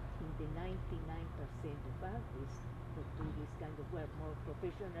 in the 99% of artists that do this kind of work, more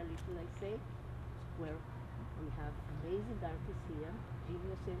professionally, should I say, where we have amazing artists here,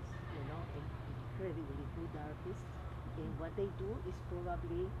 geniuses, and incredibly good artists, and what they do is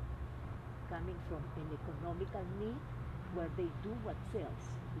probably coming from an economical need where they do what sells,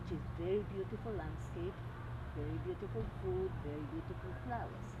 which is very beautiful landscape, very beautiful food, very beautiful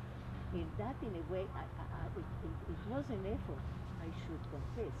flowers. And that, in a way, it was an effort, I should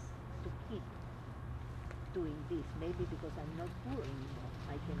confess, to keep doing this. Maybe because I'm not poor anymore,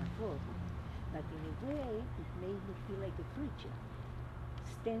 I can afford it. But in a way, it made me feel like a preacher,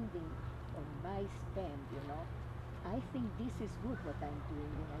 standing on my stand, I think this is good what I'm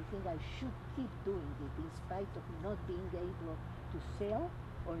doing, and I think I should keep doing it in spite of not being able to sell,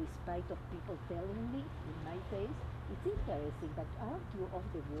 or in spite of people telling me in my face, it's interesting, but aren't you off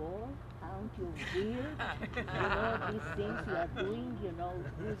the wall? Aren't you weird? These things you are doing,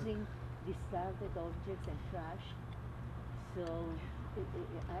 using discarded objects and trash. So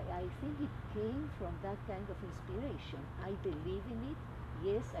I think it came from that kind of inspiration. I believe in it.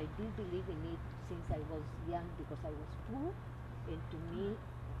 Yes, I did believe in it since I was young because I was poor, and to me,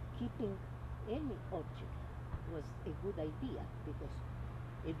 keeping any object was a good idea because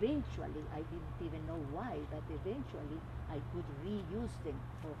eventually, I didn't even know why, but eventually I could reuse them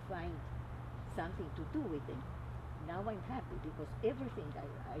or find something to do with them. Now I'm happy because everything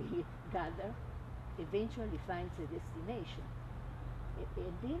I gather eventually finds a destination.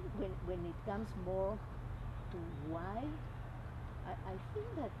 And then when it comes more to why, I think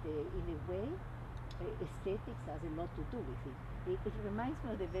that in a way, aesthetics has a lot to do with it. It reminds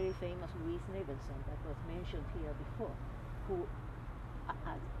me of the very famous Louise Nevelson that was mentioned here before, who,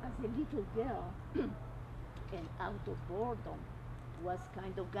 as a little girl, and out of boredom, was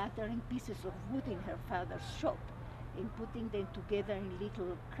kind of gathering pieces of wood in her father's shop and putting them together in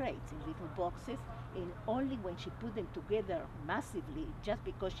little crates, in little boxes, and only when she put them together massively, just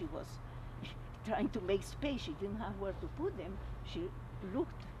because she was trying to make space, she didn't have where to put them, she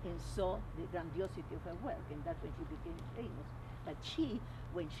looked and saw the grandiosity of her work, and that's when she became famous. But she,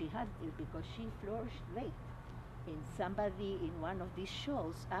 when she had it, because she flourished late, and somebody in one of these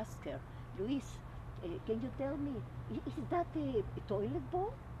shows asked her, Louise, can you tell me, is that a toilet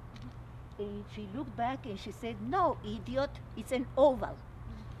bowl? And she looked back and she said, no, idiot, it's an oval.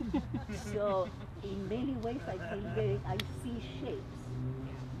 So in many ways I see shapes.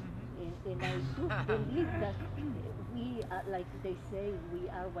 And I do believe that we are, like they say, we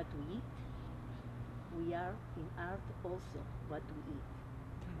are what we eat. We are in art also what we eat.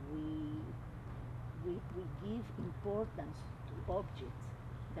 We give importance to objects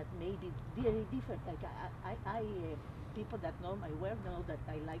that may be very different. Like people that know my work know that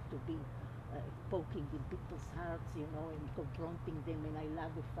I like to be poking in people's hearts, and confronting them, and I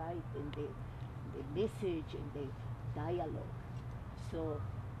love the fight and the message and the dialogue. So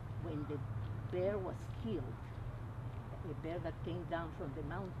when the bear was killed, a bear that came down from the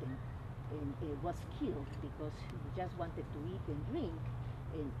mountain and was killed because he just wanted to eat and drink,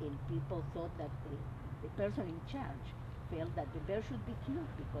 and people thought that the person in charge felt that the bear should be killed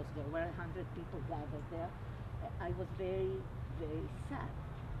because there were 100 people gathered there. I was very, very sad.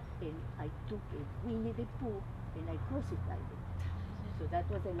 And I took a Winnie the Pooh and I crucified it. So that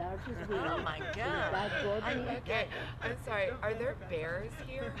was the largest winnie. Oh my God. That got me. Okay, I'm sorry, are there bears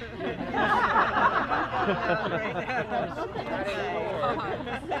here?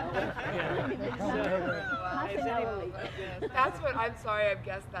 That's what, I'm sorry, I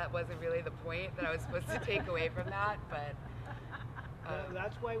guess that wasn't really the point that I was supposed to take away from that, but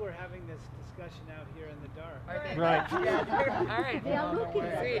That's why we're having this discussion out here in the dark. Are they? Right. All right. They are looking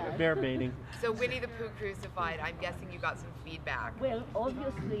at Sweet. that. Bear baiting. So Winnie the Pooh crucified. I'm guessing you got some feedback. Well,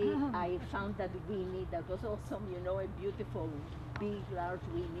 obviously, I found that Winnie, that was awesome, you know, a beautiful, big, large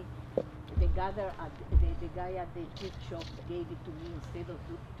Winnie. The guy at the gift shop gave it to me instead of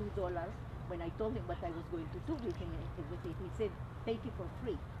 $2. When I told him what I was going to do with it, he said, take it for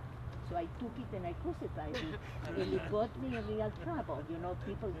free. So I took it and I crucified it. And it got me in real trouble. You know,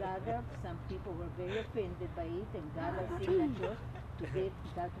 people gathered, some people were very offended by it and gathered signatures to get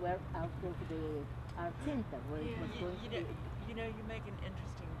that work out of the art center where it was going to be. You know, you make an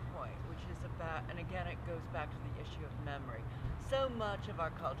interesting point, which is about, and again, it goes back to the issue of memory. So much of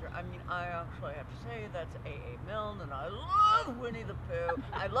our culture, I mean, I actually have to say that's A.A. Milne, and I love Winnie the Pooh.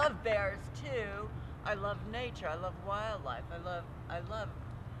 I love bears too. I love nature. I love wildlife. I love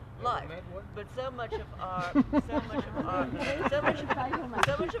life. But so much of our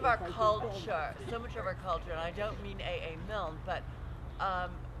culture, and I don't mean A.A. Milne, but I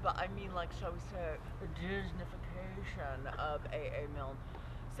mean, like, shall we say, the Disneyfication of A.A. Milne.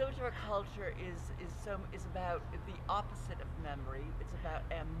 So much of our culture is about the opposite of memory. It's about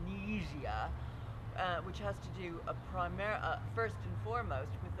amnesia, which has to do first and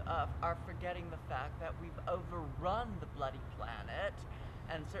foremost with our forgetting the fact that we've overrun the bloody planet,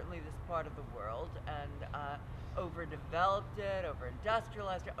 and certainly this part of the world, and overdeveloped it,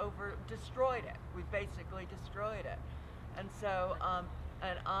 over-industrialized it, destroyed it. We've basically destroyed it. And so,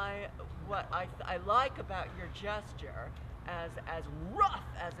 what I like about your gesture, as rough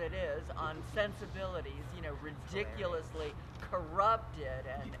as it is on sensibilities, you know, ridiculously corrupted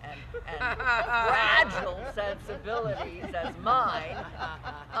and fragile sensibilities as mine,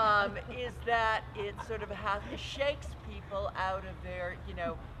 is that it sort of shakes people out of their, you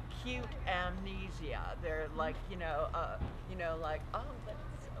know, cute amnesia. They're like, like, oh, that's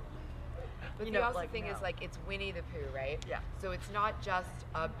But you the know, also like, thing no. is, like, it's Winnie the Pooh, right? Yeah. So it's not just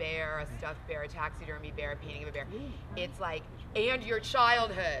a bear, a stuffed bear, a taxidermy bear, a painting of a bear. It's like, and your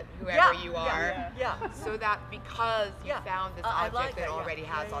childhood, whoever you are. Yeah. So that because you found this I object like that that, already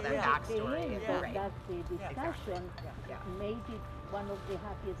yeah. has all that Yeah. backstory. The end Right. of that discussion made it one of the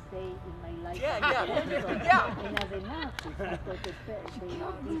happiest days in my life. Yeah, as yeah. a grandson. Yeah. And as an artist, because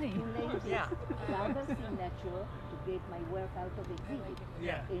these two ladies gathered signature to get my work out of exhibit.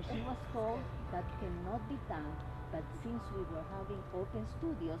 Yeah. And she was told that cannot be done, but since we were having open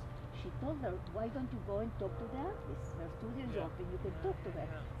studios, she told her, why don't you go and talk to the artist? Her studio is open, you can talk to her.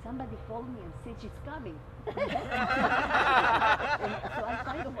 Somebody called me and said she's coming. And so I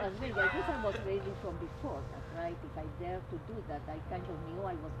kind of was ready. I guess I was ready from before that, right? If I dared to do that, I kind of knew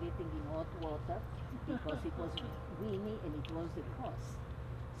I was getting in hot water because it was Winnie and it was the cause.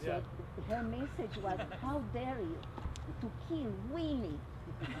 So her message was, how dare you to kill Winnie?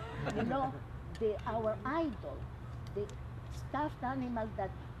 You know, our idol, the stuffed animal that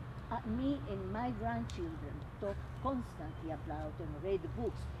me and my grandchildren talk constantly about and read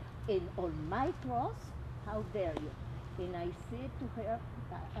books. And on my cross, how dare you? And I said to her,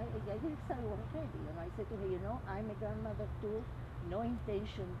 I guess I was ready, and I said to her, you know, I'm a grandmother too, no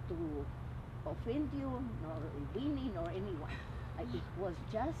intention to offend you, nor Winnie, nor anyone. It was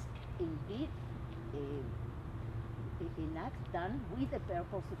just indeed an act done with the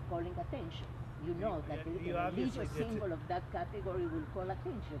purpose of calling attention. You know that the religious symbol of that category will call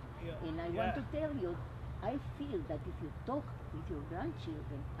attention. And I want to tell you, I feel that if you talk with your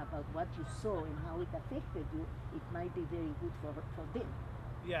grandchildren about what you saw and how it affected you, it might be very good for them.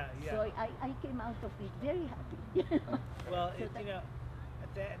 Yeah. So I came out of it very happy. Well, so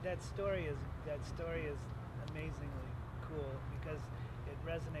that story is amazingly cool because it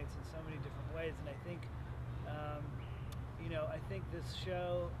resonates in so many different ways, and I think, I think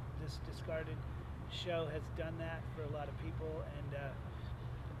this discarded show has done that for a lot of people, and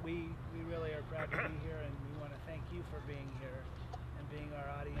we really are proud to be here, and we want to thank you for being here and being our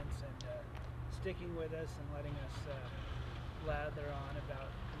audience and sticking with us and letting us lather on about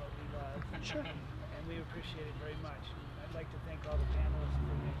what we love. Sure. And we appreciate it very much. I'd like to thank all the panelists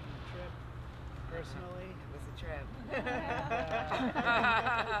for making the trip personally. It was a trip.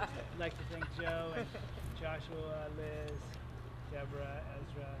 I'd like to thank Joe and Joshua, Liz, Deborah,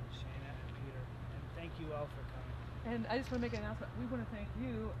 Ezra, Shana, and Peter. And thank you all for coming. And I just want to make an announcement. We want to thank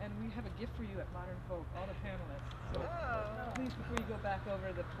you, and we have a gift for you at Modern Folk, all the panelists. So please, before you go back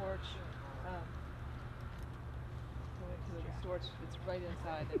over the porch, go into the storage. It's right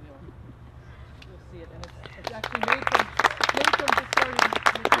inside, and you'll see it. And it's actually made from discarded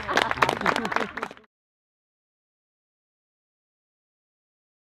materials.